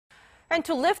And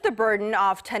to lift the burden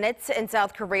of tenants in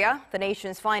South Korea, the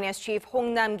nation's finance chief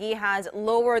Hong Nam-gi has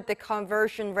lowered the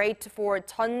conversion rate for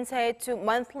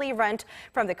Jeonse-to-monthly rent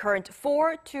from the current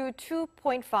 4 to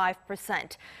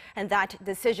 2.5%. And that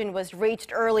decision was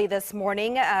reached early this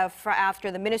morning after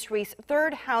the ministry's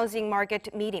third housing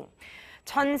market meeting.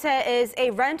 Jeonse is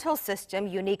a rental system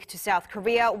unique to South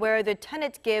Korea where the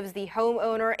tenant gives the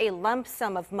homeowner a lump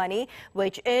sum of money,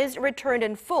 which is returned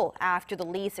in full after the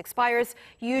lease expires,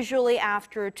 usually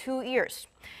after 2 years.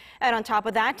 And on top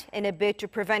of that, in a bid to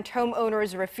prevent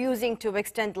homeowners refusing to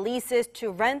extend leases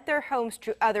to rent their homes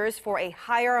to others for a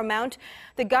higher amount,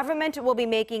 the government will be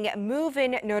making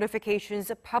move-in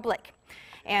notifications public.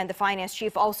 And the finance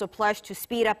chief also pledged to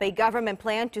speed up a government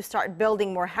plan to start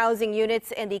building more housing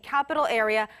units in the capital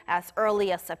area as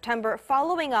early as September,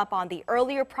 following up on the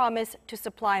earlier promise to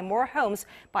supply more homes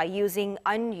by using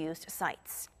unused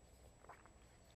sites.